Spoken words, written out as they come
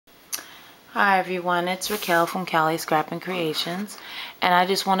Hi everyone, it's Raquel from Cali Scrapping Creations, and I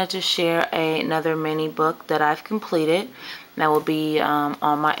just wanted to share another mini book that I've completed. That will be on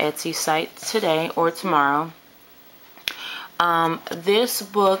my Etsy site today or tomorrow. This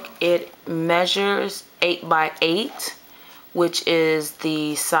book, it measures 8 by 8, which is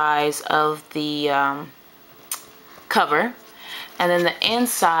the size of the cover, and then the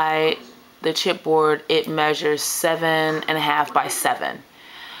inside, the chipboard, it measures 7.5 by 7.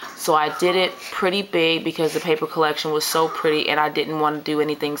 So I did it pretty big because the paper collection was so pretty, and I didn't want to do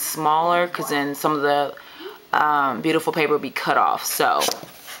anything smaller because then some of the beautiful paper would be cut off. So,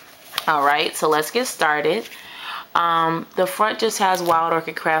 alright, so let's get started. The front just has Wild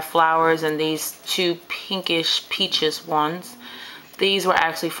Orchid Craft flowers and these two pinkish peaches ones. These were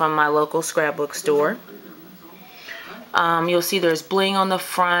actually from my local scrapbook store. You'll see there's bling on the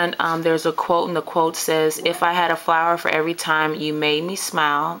front. There's a quote, and the quote says, "If I had a flower for every time you made me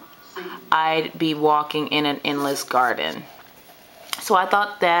smile, I'd be walking in an endless garden." So I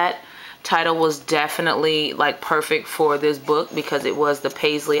thought that title was definitely like perfect for this book because it was the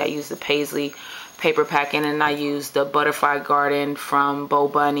paisley. I used the paisley paper packing, and I used the butterfly garden from Bo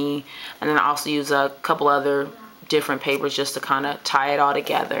Bunny, and then I also used a couple other different papers just to kind of tie it all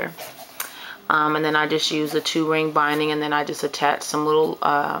together. And then I just used a 2-ring binding, and then I just attached some little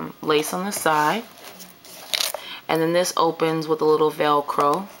lace on the side. And then this opens with a little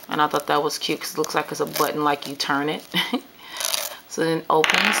Velcro, and I thought that was cute because it looks like it's a button, like you turn it. So then it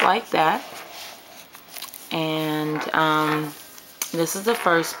opens like that. And this is the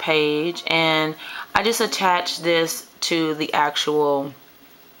first page, and I just attached this to the actual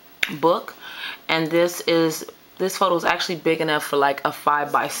book. And this photo is actually big enough for like a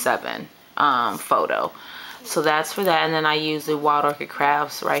 5 by 7 photo. So that's for that. And then I use the Wild Orchid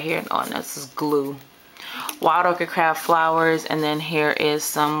Crafts right here. Oh, and this is glue. Wild Orchid Craft flowers, and then here is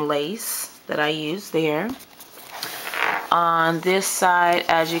some lace that I use there. On this side,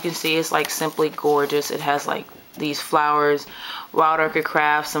 as you can see, it's like simply gorgeous. It has like these flowers, Wild Orchid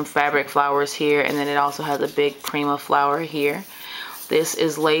Craft, some fabric flowers here, and then it also has a big Prima flower here. This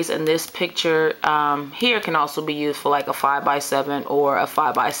is lace, and this picture here can also be used for like a 5 by 7 or a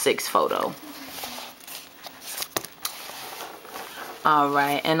 5 by 6 photo.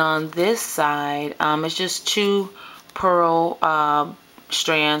 Alright, and on this side, it's just 2 pearl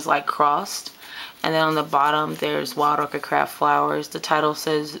strands like crossed. And then on the bottom, there's Wild Orchid Craft flowers. The title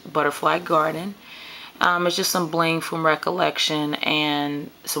says Butterfly Garden. It's just some bling from Recollection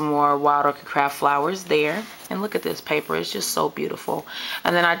and some more Wild Orchid Craft flowers there. And look at this paper, it's just so beautiful.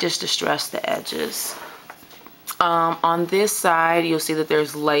 And then I just distressed the edges. On this side, you'll see that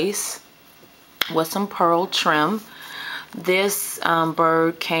there's lace with some pearl trim. This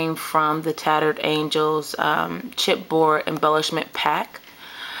bird came from the Tattered Angels chipboard embellishment pack.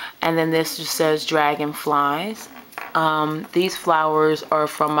 And then this just says dragonflies. These flowers are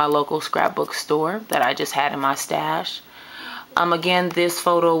from my local scrapbook store that I just had in my stash. Again, this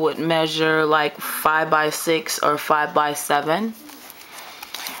photo would measure like 5 by 6 or 5 by 7.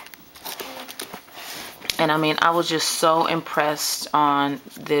 And I mean, I was just so impressed on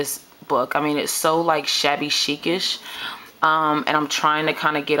this book. I mean, it's so like shabby chicish. And I'm trying to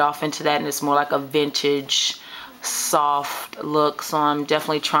kind of get off into that, and it's more like a vintage soft look. So I'm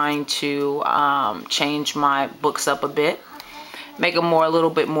definitely trying to change my books up a bit, make them a little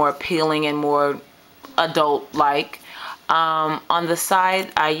bit more appealing and more adult like. On the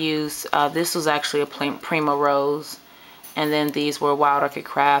side, I used this was actually a Prima Rose, and then these were Wild Orchid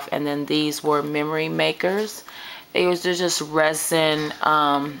Craft, and then these were Memory Makers. They're just resin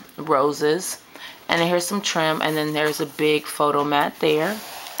roses. And then here's some trim, and then there's a big photo mat there.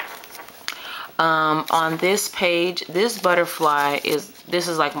 On this page, this is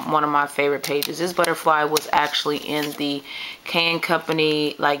like one of my favorite pages. This butterfly was actually in the K &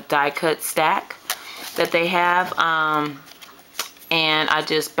 Company like die cut stack that they have. And I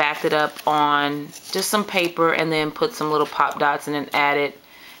just backed it up on just some paper and then put some little pop dots and then added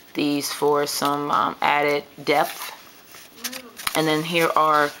these for some added depth. And then here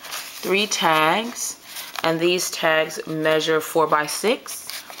are 3 tags, and these tags measure 4 by 6,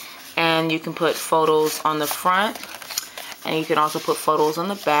 and you can put photos on the front, and you can also put photos on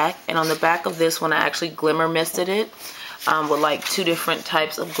the back. And on the back of this one, I actually glimmer misted it with like 2 different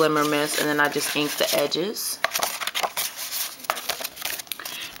types of glimmer mist, and then I just inked the edges,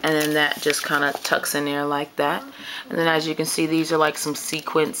 and then that just kind of tucks in there like that. And then as you can see, these are like some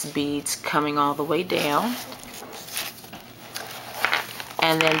sequence beads coming all the way down.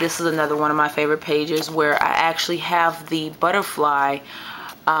 And then this is another one of my favorite pages where I actually have the butterfly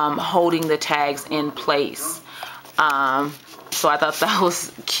holding the tags in place. So I thought that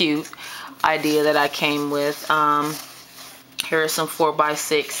was cute. idea that I came with. Here are some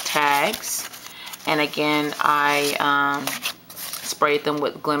 4x6 tags. And again, I sprayed them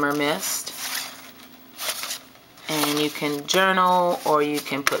with Glimmer Mist. And you can journal or you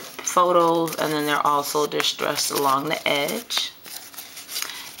can put photos, and then they're also distressed along the edge.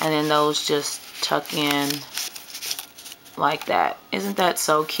 And then those just tuck in like that. Isn't that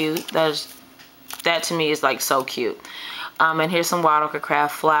so cute? That to me is like so cute. And here's some Wild Orchid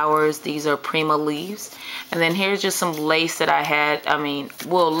Craft flowers. These are Prima leaves. And then here's just some lace that I had.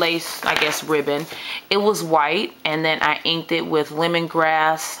 Lace, I guess, ribbon. It was white, and then I inked it with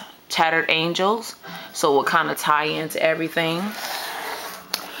lemongrass, tattered angels, so it would kind of tie into everything.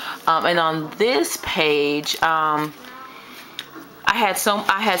 And on this page, I had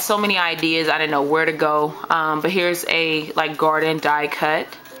so many ideas. I didn't know where to go. But here's a like garden die cut.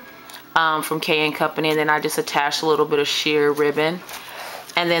 From K & Company, and then I just attached a little bit of sheer ribbon.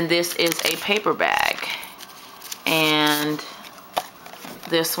 And then this is a paper bag, and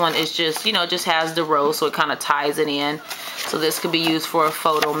this one is just, you know, just has the rose, so it kind of ties it in. So this could be used for a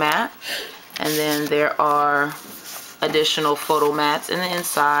photo mat. And then there are additional photo mats in the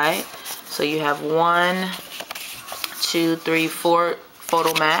inside. So you have 1, 2, 3, 4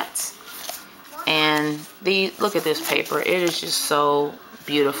 photo mats. And these, look at this paper. It is just so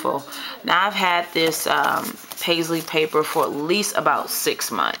beautiful. Now I've had this paisley paper for at least about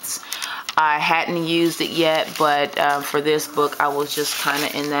 6 months. I hadn't used it yet, but for this book I was just kind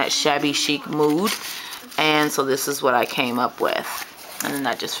of in that shabby chic mood, and so this is what I came up with. And then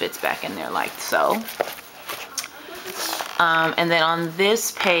that just fits back in there like so. And then on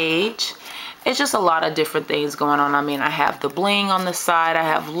this page, it's just a lot of different things going on. I mean, I have the bling on the side, I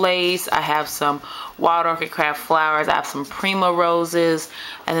have lace, I have some Wild Orchid Craft flowers, I have some Prima roses,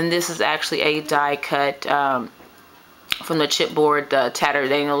 and then this is actually a die cut from the chipboard, the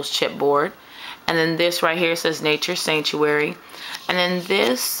Tattered Angels chipboard. And then this right here says Nature Sanctuary. And then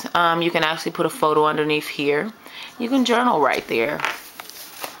this, you can actually put a photo underneath here. You can journal right there.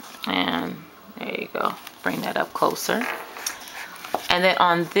 And there you go. Bring that up closer. And then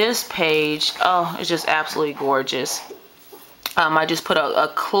on this page, oh, it's just absolutely gorgeous. I just put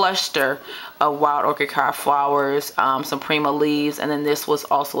a cluster of Wild Orchid Craft flowers, some Prima leaves, and then this was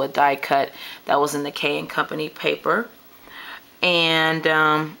also a die cut that was in the K & Company paper. And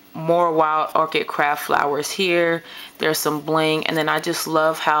more Wild Orchid Craft flowers here. There's some bling, and then I just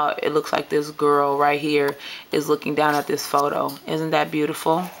love how it looks like this girl right here is looking down at this photo. Isn't that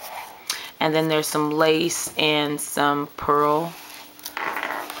beautiful? And then there's some lace and some pearl.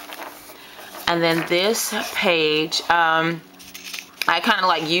 And then this page, I kind of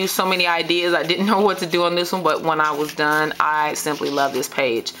like used so many ideas. I didn't know what to do on this one, but when I was done, I simply love this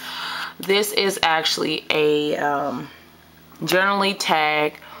page. This is actually a journaling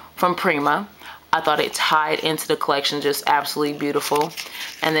tag from Prima. I thought it tied into the collection just absolutely beautiful.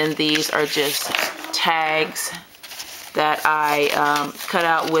 And then these are just tags that I cut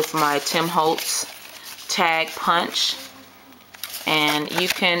out with my Tim Holtz tag punch. And you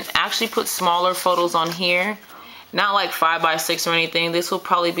can actually put smaller photos on here, not like 5x6 or anything. This will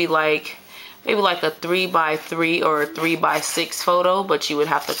probably be like maybe like a 3x3 or a 3x6 photo, but you would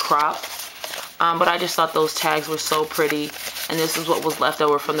have to crop. But I just thought those tags were so pretty, and this is what was left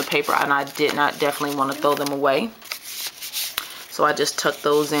over from the paper, and I did not definitely want to throw them away. So I just tucked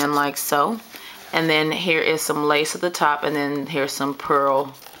those in like so. And then here is some lace at the top, and then here's some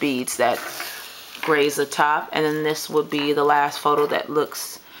pearl beads that graze the top. And then this would be the last photo that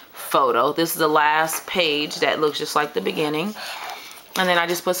looks photo. This is the last page that looks just like the beginning. And then I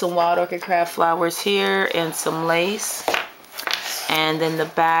just put some Wild Orchid Craft flowers here and some lace. And then the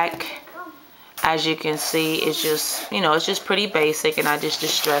back, as you can see, it's just, you know, it's just pretty basic, and I just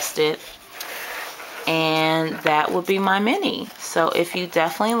distressed it. And that would be my mini. So if you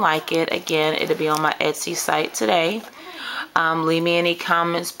definitely like it, again, it'll be on my Etsy site today. Leave me any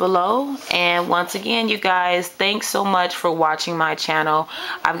comments below. And once again, you guys, thanks so much for watching my channel.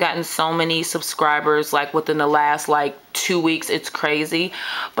 I've gotten so many subscribers like within the last like 2 weeks. It's crazy.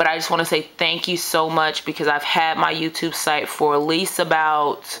 But I just want to say thank you so much, because I've had my YouTube site for at least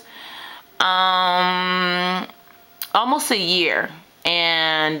about almost a year,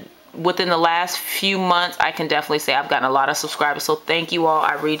 and within the last few months, I can definitely say I've gotten a lot of subscribers. So thank you all.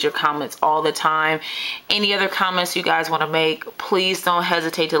 I read your comments all the time. Any other comments you guys want to make, please don't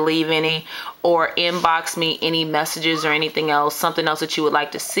hesitate to leave any, or inbox me any messages or anything else, something else that you would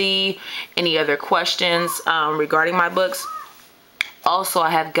like to see, any other questions regarding my books. Also,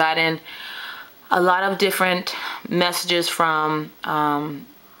 I have gotten a lot of different messages from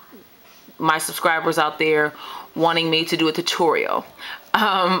my subscribers out there wanting me to do a tutorial.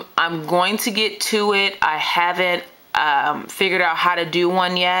 I'm going to get to it. I haven't figured out how to do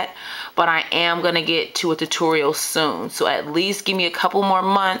one yet, but I am going to get to a tutorial soon. So at least give me a couple more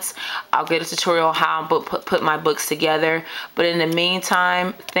months. I'll get a tutorial on how I put my books together. But in the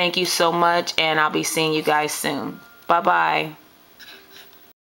meantime, thank you so much, and I'll be seeing you guys soon. Bye-bye.